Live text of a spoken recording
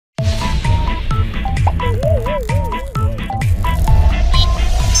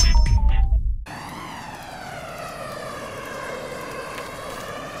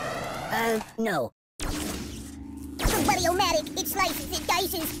No. The Buddy-O-Matic, it slices, it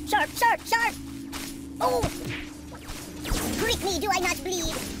dices. Sharp, sharp, sharp. Oh! Prick me, do I not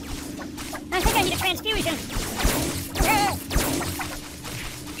bleed? I think I need a transfusion.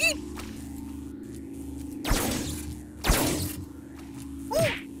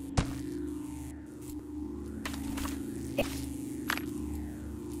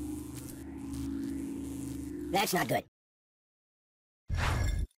 That's not good.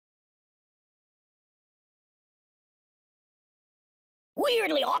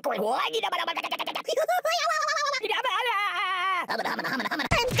 Weirdly awkward. I'm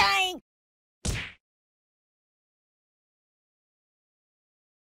dying.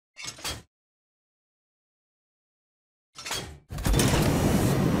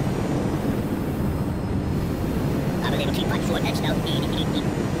 I'm a little teapot short, that's no.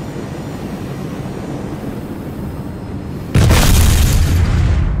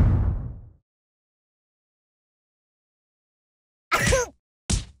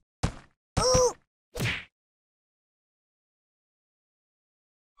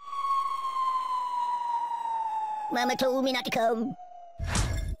 Mama told me not to come.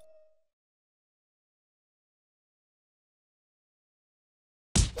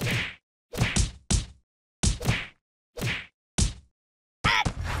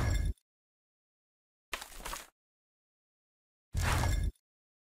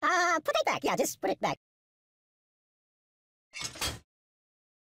 Put it back. Yeah, just put it back.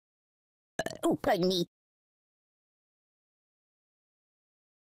 Oh, pardon me.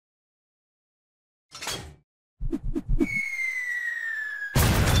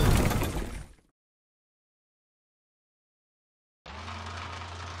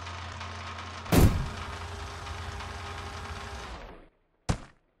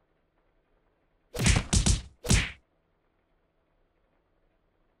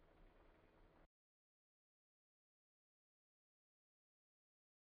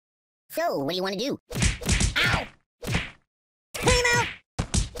 So, what do you want to do? Ow! Time out!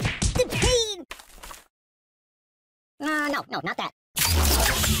 The pain! No, not that.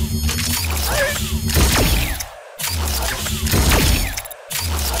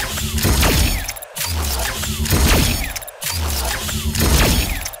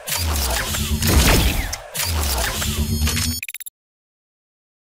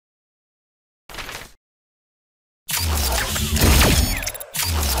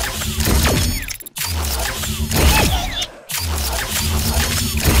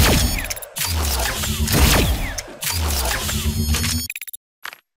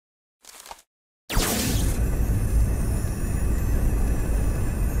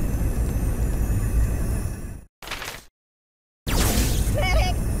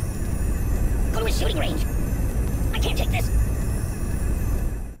 Shooting range. I can't take this.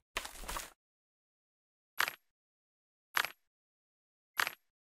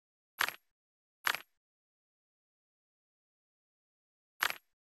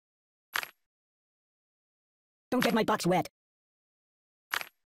 Don't get my box wet.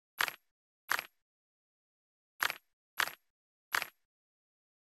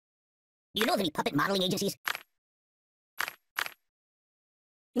 Do you know of any puppet modeling agencies?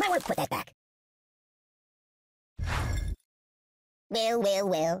 You might want to put that back.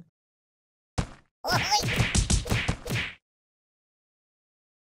 Well. Oh,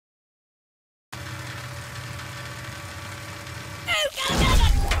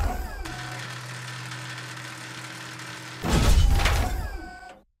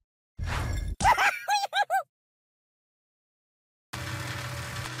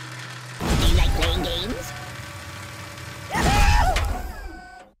 do you like playing games?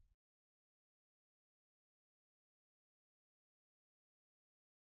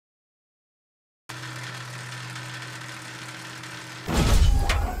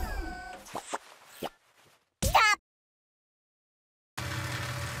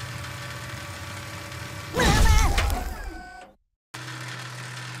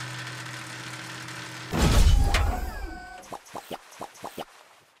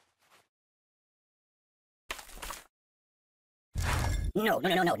 No,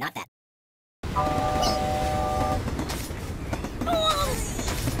 not that.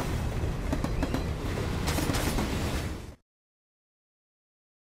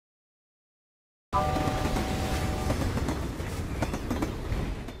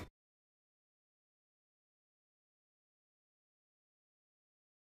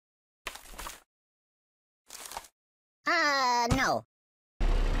 No.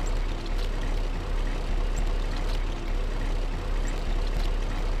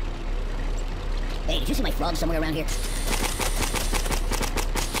 Hey, did you see my frog somewhere around here?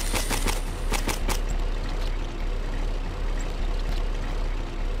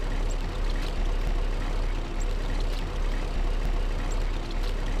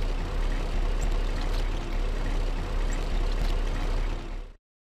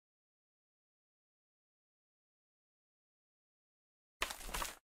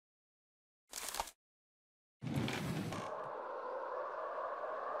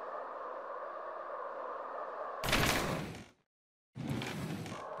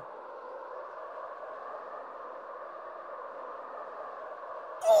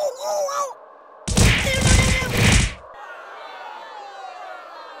 Oh! No!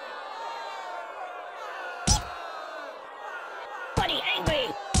 Bunny angry!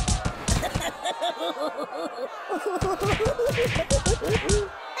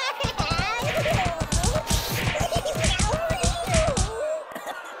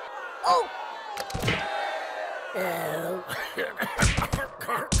 Oh!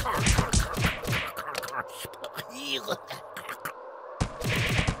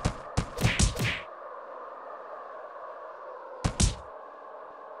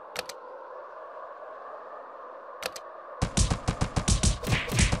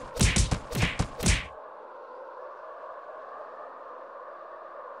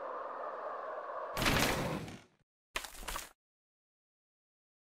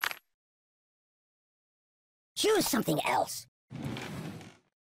 Choose something else.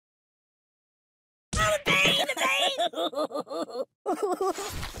 Oh, the pain! The pain!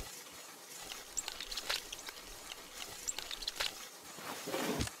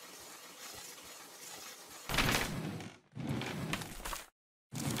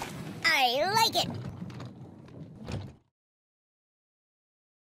 I like it!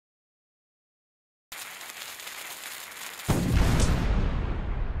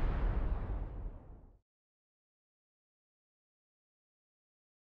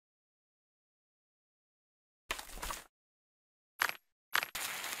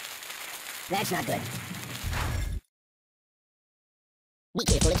 That's not good. Be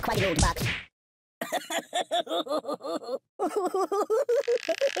careful, it's quite an old box.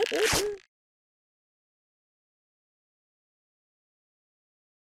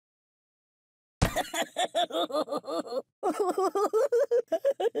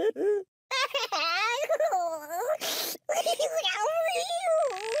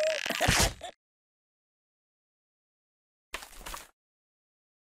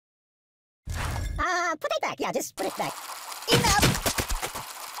 Put it back. Yeah, just put it back. Enough!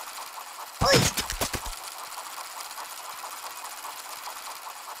 Oi!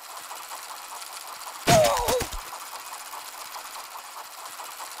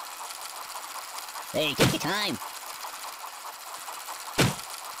 Hey, take your time.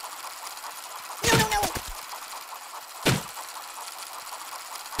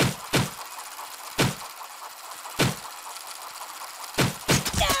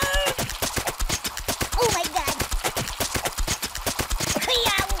 No! Oh my god!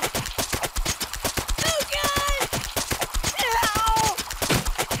 Yow! Oh god! No!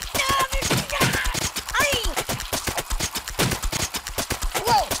 No! Ay!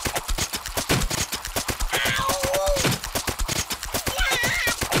 Whoa! Ow! Yeah!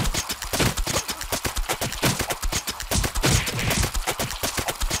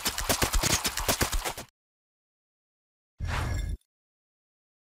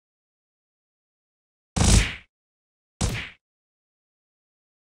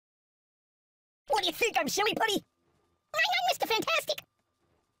 What do you think? I'm silly putty? I'm Mr. Fantastic.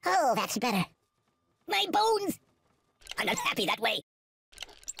 Oh, that's better. My bones. I'm not happy that way.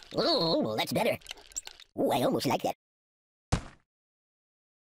 Oh, that's better. Oh, I almost like that.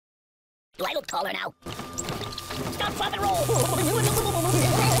 Do I look taller now? Stop, drop, and roll.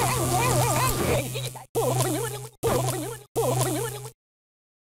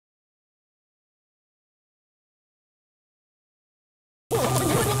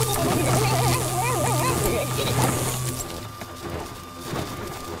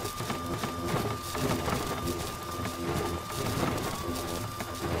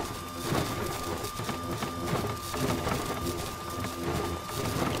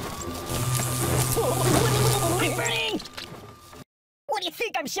 I'm burning! What do you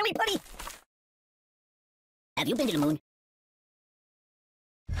think? I'm silly putty? Have you been to the moon?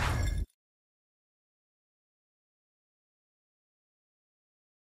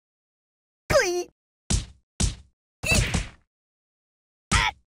 Glee.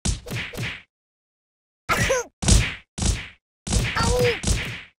 Oh!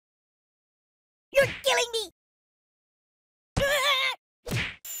 You're killing me!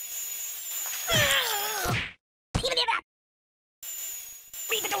 Even if that!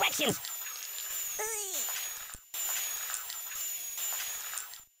 Read the directions!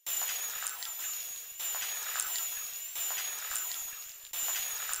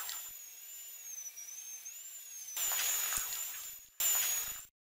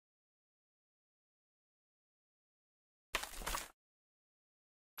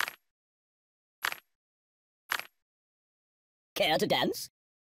 Care to dance?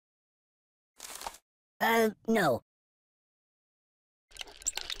 No.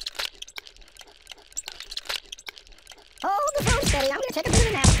 Hold the phone steady. I'm gonna take a bit of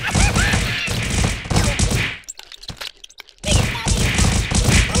a nap.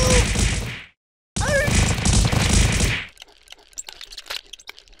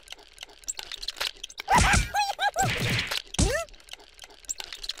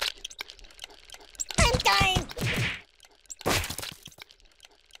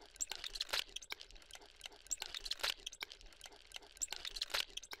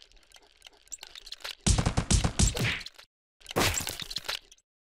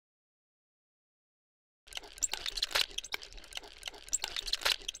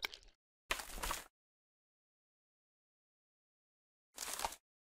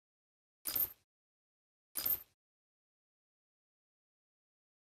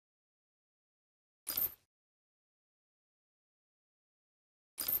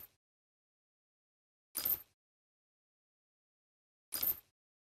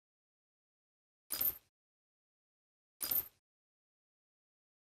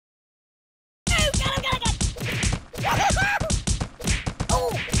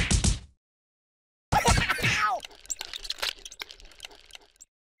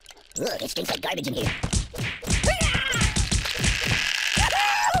 Ugh, it stinks like garbage in here.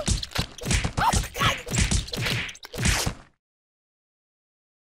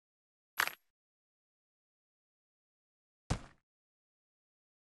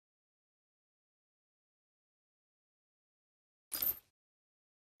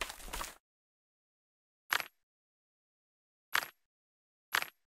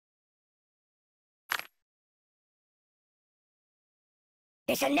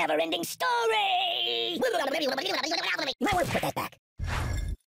 It's a never-ending story! You might want to put that back.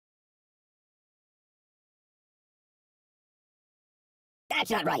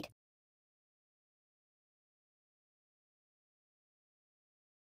 That's not right.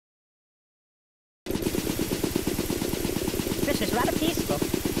 This is rather peaceful.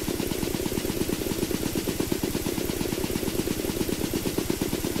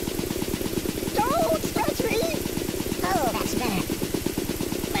 Don't scratch me! Oh, that's better.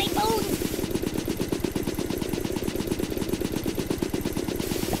 My bones!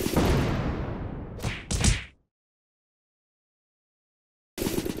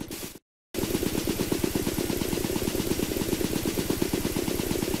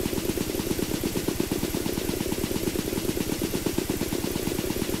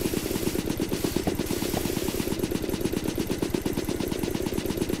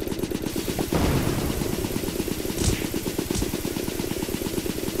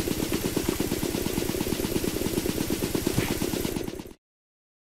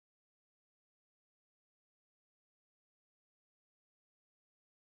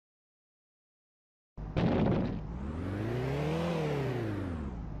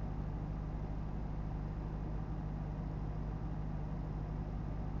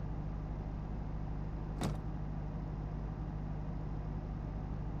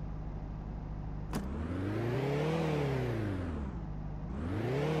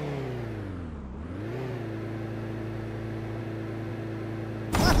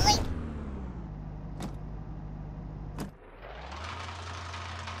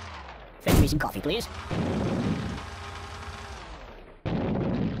 Fetch me some coffee, please.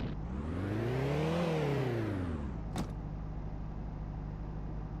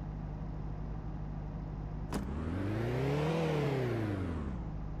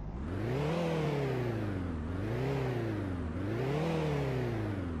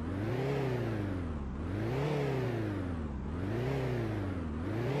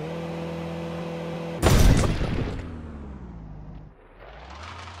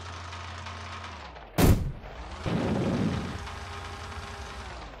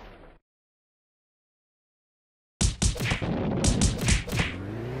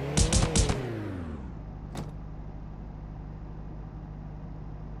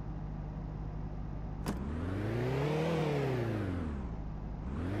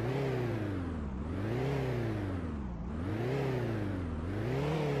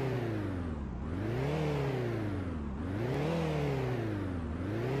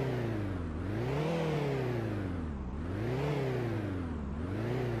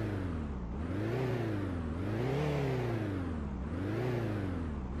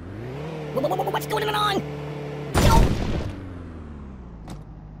 What's going on? No!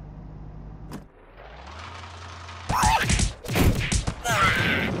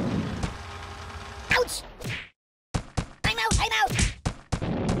 Ouch! I'm out! I'm out!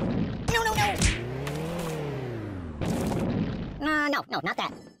 No, no, no! No, not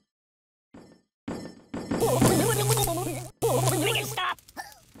that. Make it stop!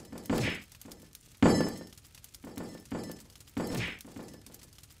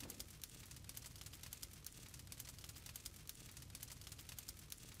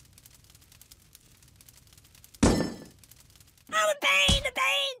 Oh, the pain! The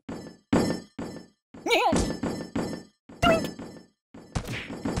pain! Doink!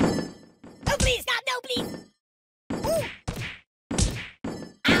 Oh, please, stop! No, please!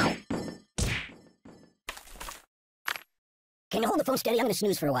 Ow! Can you hold the phone steady? I'm gonna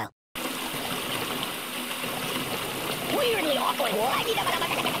snooze for a while. Weirdly awkward.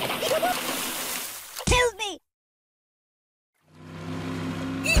 Help me!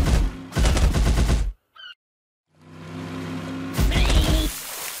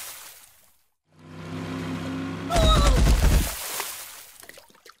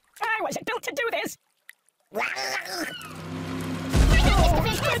 I wasn't built to do this.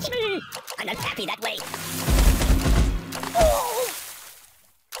 Touch me! I'm not happy that way. Oh!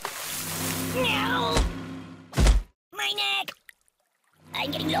 No! My neck!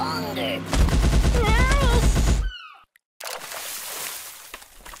 I'm getting longer. Yes!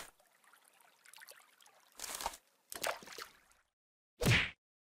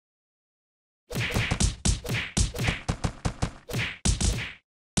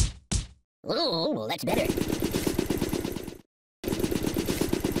 Oh, well, that's better.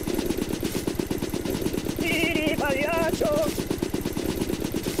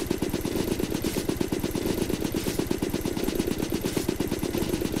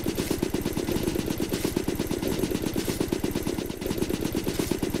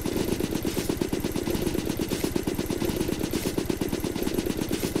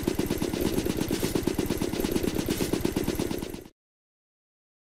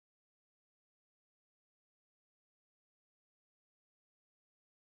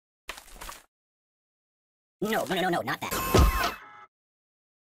 No, not that.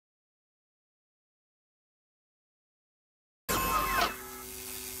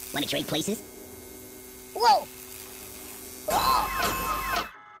 Want to trade places? Whoa! Oh.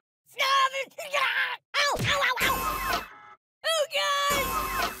 Stop it! Ow! Ow! Ow! Ow! Oh God!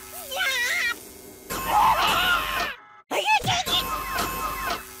 Stop! I can't take it!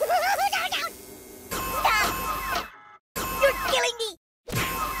 No! Stop! You're killing me!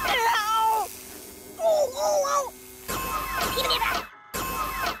 Ow! Oh! Oh! Oh! Give me that!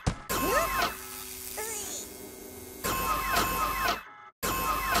 Huh?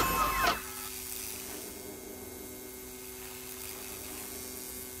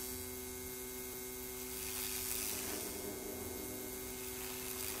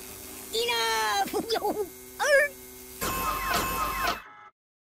 Enough! Yo!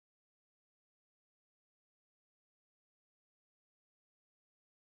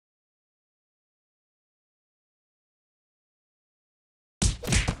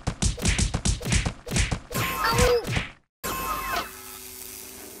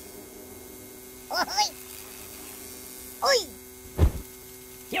 Oi!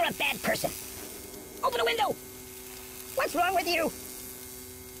 You're a bad person. Open a window. What's wrong with you?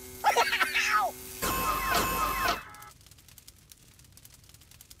 Ow!